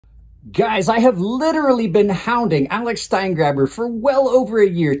Guys, I have literally been hounding Alex Steingraber for well over a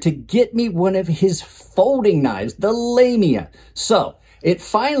year to get me one of his folding knives, the Lamia. So it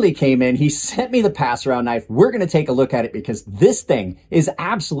finally came in. He sent me the pass-around knife. We're going to take a look at it because this thing is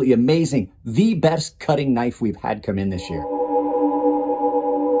absolutely amazing. The best cutting knife we've had come in this year.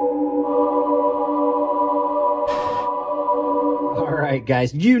 All right,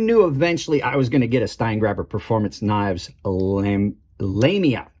 guys, you knew eventually I was going to get a Steingraber Performance Knives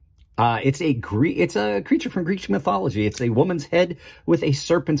Lamia. It's a creature from Greek mythology. It's a woman's head with a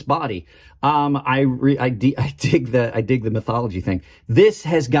serpent's body. I dig the mythology thing. This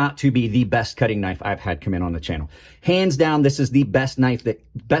has got to be the best cutting knife I've had come in on the channel. Hands down, this is the best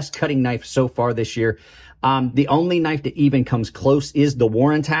cutting knife so far this year. The only knife that even comes close is the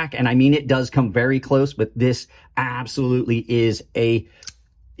Warentac, and I mean it does come very close, but this absolutely is it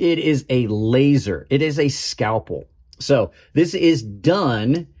is a laser. It is a scalpel. So this is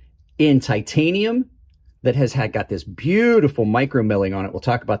done in titanium that has got this beautiful micro milling on it. We'll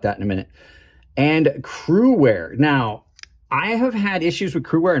talk about that in a minute. And crew wear. Now, I have had issues with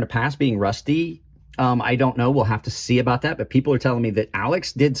crew wear in the past being rusty. I don't know. We'll have to see about that. But people are telling me that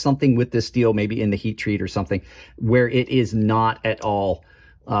Alex did something with this steel, maybe in the heat treat or something, where it is not at all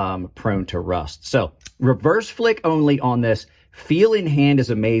prone to rust. So reverse flick only on this. Feel in hand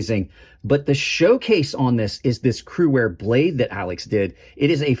is amazing. But the showcase on this is this crew-wear blade that Alex did. It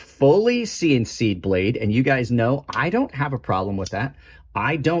is a fully CNC'd blade, and you guys know I don't have a problem with that.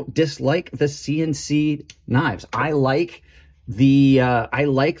 I don't dislike the CNC'd knives. I like the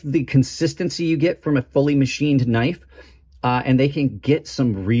consistency you get from a fully machined knife, and they can get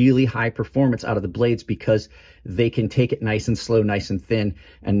some really high performance out of the blades because they can take it nice and slow, nice and thin,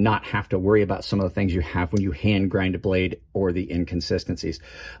 and not have to worry about some of the things you have when you hand grind a blade or the inconsistencies.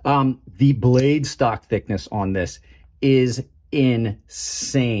 The blade stock thickness on this is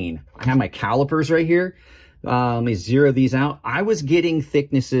insane. I have my calipers right here. Let me zero these out. I was getting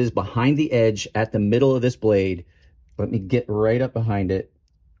thicknesses behind the edge at the middle of this blade. Let me get right up behind it.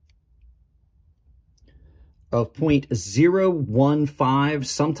 Of 0.015,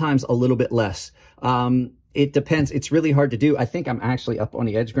 sometimes a little bit less. It depends. It's really hard to do. I think I'm actually up on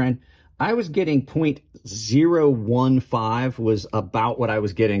the edge grind. I was getting 0.015 was about what I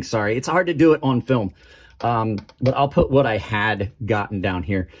was getting. Sorry, it's hard to do it on film. But I'll put what I had gotten down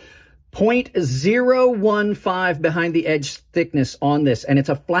here. 0.015 behind the edge thickness on this. And it's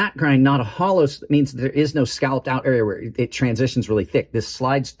a flat grind, not a hollow. So that means there is no scalloped out area where it transitions really thick. This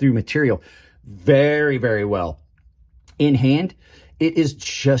slides through material very, very well. In hand, it is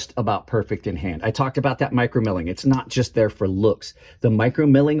just about perfect in hand. I talked about that micro milling. It's not just there for looks. The micro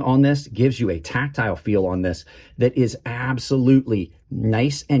milling on this gives you a tactile feel on this that is absolutely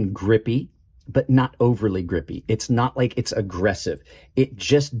nice and grippy, but not overly grippy. It's not like it's aggressive. It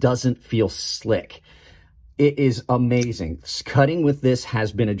just doesn't feel slick. It is amazing. Cutting with this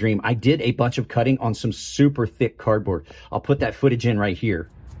has been a dream. I did a bunch of cutting on some super thick cardboard. I'll put that footage in right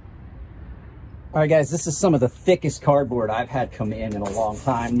here. All right, guys, this is some of the thickest cardboard I've had come in a long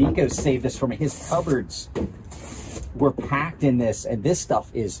time. Nico saved this for me. His cupboards were packed in this, and this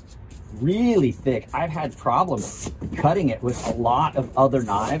stuff is really thick. I've had problems cutting it with a lot of other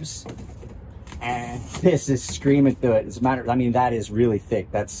knives, and this is screaming through it. As a matter of, I mean, that is really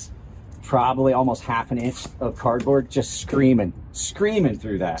thick. That's probably almost half an inch of cardboard just screaming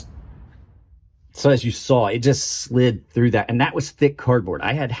through that. So as you saw, it just slid through that, and that was thick cardboard.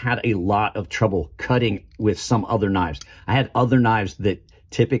 I had a lot of trouble cutting with some other knives. I had other knives that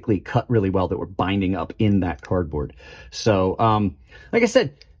typically cut really well that were binding up in that cardboard. So, like I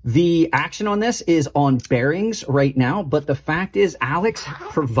said, the action on this is on bearings right now, but the fact is Alex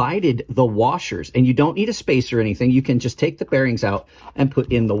provided the washers, and you don't need a spacer or anything. You can just take the bearings out and put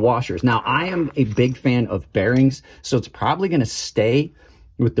in the washers. Now, I am a big fan of bearings, so it's probably going to stay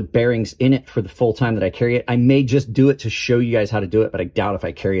with the bearings in it for the full time that I carry it. I may just do it to show you guys how to do it, but I doubt if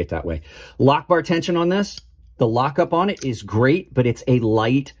I carry it that way. Lock bar tension on this, the lockup on it is great, but it's a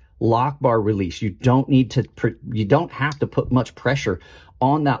light lock bar release. You don't have to put much pressure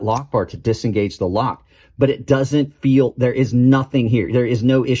on that lock bar to disengage the lock, but it doesn't feel, there is nothing here. There is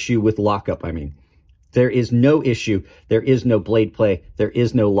no issue with lockup. I mean, there is no issue. There is no blade play. There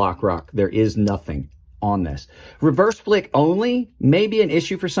is no lock rock. There is nothing on this. Reverse flick only may be an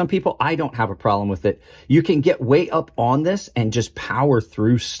issue for some people. I don't have a problem with it. You can get way up on this and just power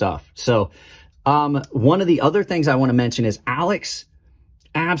through stuff. So one of the other things I want to mention is Alex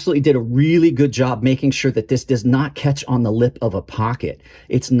absolutely did a really good job making sure that this does not catch on the lip of a pocket.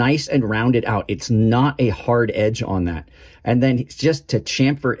 It's nice and rounded out. It's not a hard edge on that. And then just to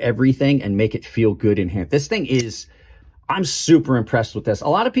chamfer everything and make it feel good in hand. This thing is, I'm super impressed with this. A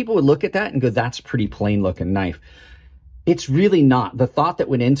lot of people would look at that and go, that's a pretty plain looking knife. It's really not. The thought that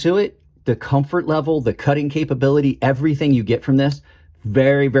went into it, the comfort level, the cutting capability, everything you get from this,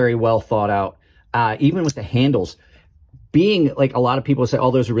 very, very well thought out. Even with the handles, being like a lot of people say,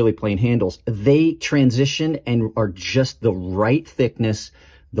 oh, those are really plain handles. They transition and are just the right thickness,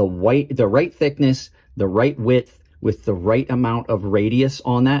 the right thickness, the right width with the right amount of radius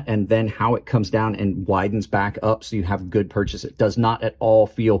on that. And then how it comes down and widens back up so you have good purchase. It does not at all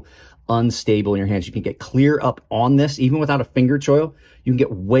feel unstable in your hands. You can get clear up on this, even without a finger choil. You can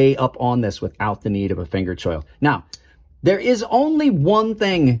get way up on this without the need of a finger choil. Now, there is only one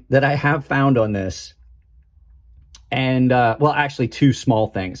thing that I have found on this. And, well, actually two small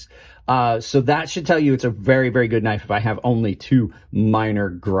things. So that should tell you it's a very, very good knife if I have only two minor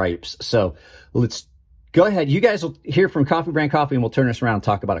gripes. So let's go ahead. You guys will hear from Coffee Brand Coffee, and we'll turn this around and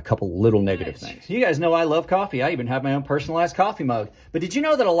talk about a couple little negative things. You guys know I love coffee. I even have my own personalized coffee mug. But did you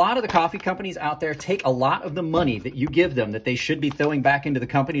know that a lot of the coffee companies out there take a lot of the money that you give them that they should be throwing back into the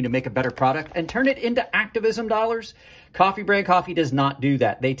company to make a better product and turn it into activism dollars? Coffee Brand Coffee does not do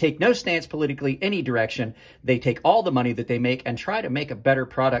that. They take no stance politically any direction. They take all the money that they make and try to make a better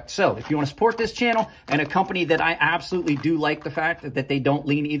product. So if you want to support this channel and a company that I absolutely do like the fact that they don't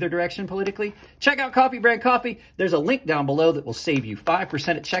lean either direction politically, check out Coffee Brand Coffee. There's a link down below that will save you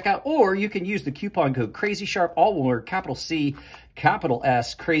 5% at checkout, or you can use the coupon code CrazySharp, all one word, capital C, capital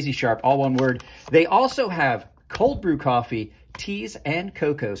S, CrazySharp, all one word. They also have cold brew coffee, teas, and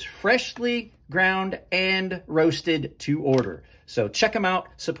cocos, freshly ground and roasted to order. So check them out,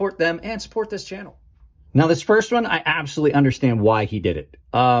 support them, and support this channel. Now, this first one, I absolutely understand why he did it.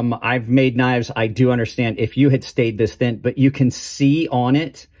 I've made knives. I do understand if you had stayed this thin, but you can see on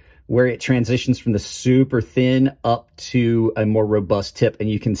it where it transitions from the super thin up to a more robust tip. And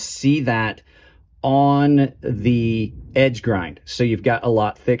you can see that on the edge grind. So you've got a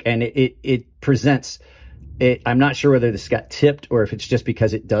lot thick, and it presents it. I'm not sure whether this got tipped or if it's just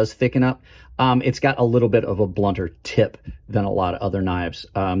because it does thicken up. It's got a little bit of a blunter tip than a lot of other knives.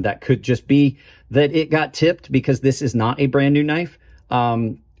 That could just be that it got tipped because this is not a brand new knife.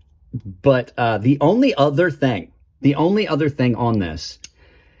 But the only other thing on this,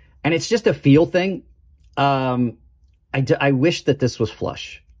 and it's just a feel thing, I wish that this was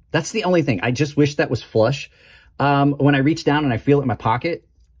flush. That's the only thing. I just wish that was flush. When I reach down and I feel it in my pocket,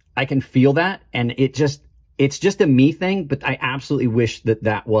 I can feel that, and it's just a me thing, but I absolutely wish that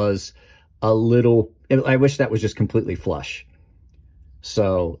that was a little, I wish that was just completely flush.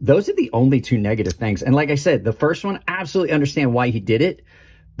 So those are the only two negative things. And like I said, the first one, absolutely understand why he did it,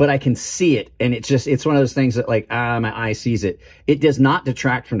 but I can see it. And it's one of those things that like, my eye sees it. It does not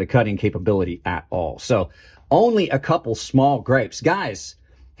detract from the cutting capability at all. So only a couple small gripes. Guys,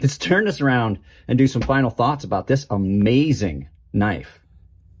 let's turn this around and do some final thoughts about this amazing knife.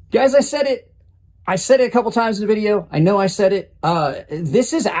 Guys, I said it a couple times in the video. I know I said it.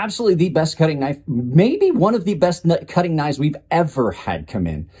 This is absolutely the best cutting knife, maybe one of the best cutting knives we've ever had come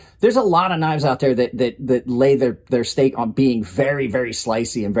in. There's a lot of knives out there that lay their stake on being very, very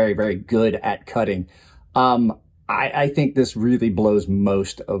slicey and very, very good at cutting. I think this really blows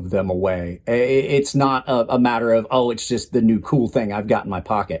most of them away. It's not a matter of, oh, it's just the new cool thing I've got in my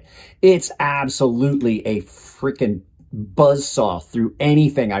pocket. It's absolutely a freaking buzzsaw through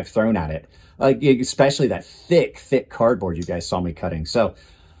anything I've thrown at it. Especially that thick cardboard you guys saw me cutting. So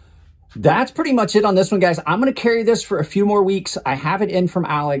that's pretty much it on this one, guys. I'm going to carry this for a few more weeks. I have it in from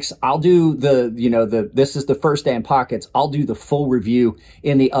Alex. I'll do this is the first day in pockets. I'll do the full review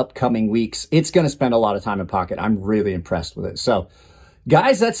in the upcoming weeks. It's going to spend a lot of time in pocket. I'm really impressed with it. So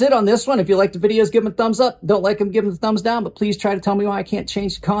guys, that's it on this one. If you like the videos, give them a thumbs up. Don't like them, give them a thumbs down, but please try to tell me why I can't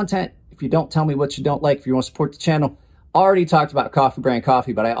change the content. If you don't tell me what you don't like, if you want to support the channel, already talked about Coffee Brand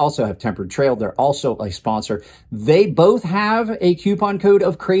Coffee, but I also have Tempered Trail. They're also a sponsor. They both have a coupon code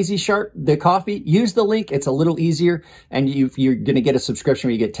of CrazySharp, the coffee. Use the link. It's a little easier, and you're going to get a subscription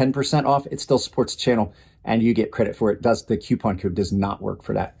where you get 10% off. It still supports the channel, and you get credit for it. The coupon code does not work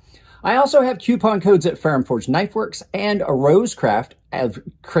for that. I also have coupon codes at Ferrum Forge Knife Works and Rosecraft of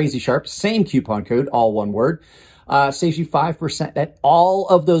CrazySharp. Same coupon code, all one word. Saves you 5% at all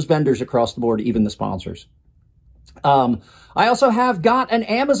of those vendors across the board, even the sponsors. I also have got an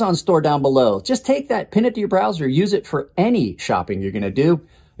Amazon store down below. Just take that, pin it to your browser, use it for any shopping you're going to do.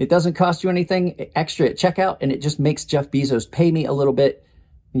 It doesn't cost you anything extra at checkout, and it just makes Jeff Bezos pay me a little bit.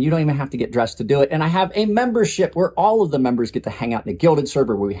 And you don't even have to get dressed to do it. And I have a membership where all of the members get to hang out in the Gilded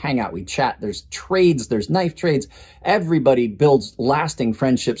server where we hang out, we chat. There's trades, there's knife trades. Everybody builds lasting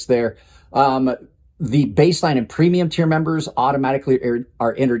friendships there. The baseline and premium tier members automatically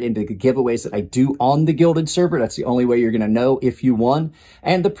are entered into the giveaways that I do on the Gilded server. That's the only way you're going to know if you won.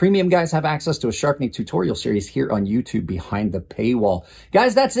 And the premium guys have access to a sharpening tutorial series here on YouTube behind the paywall.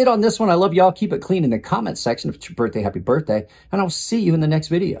 Guys, that's it on this one. I love y'all. Keep it clean in the comment section. If it's your birthday, happy birthday. And I'll see you in the next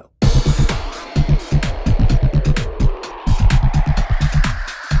video.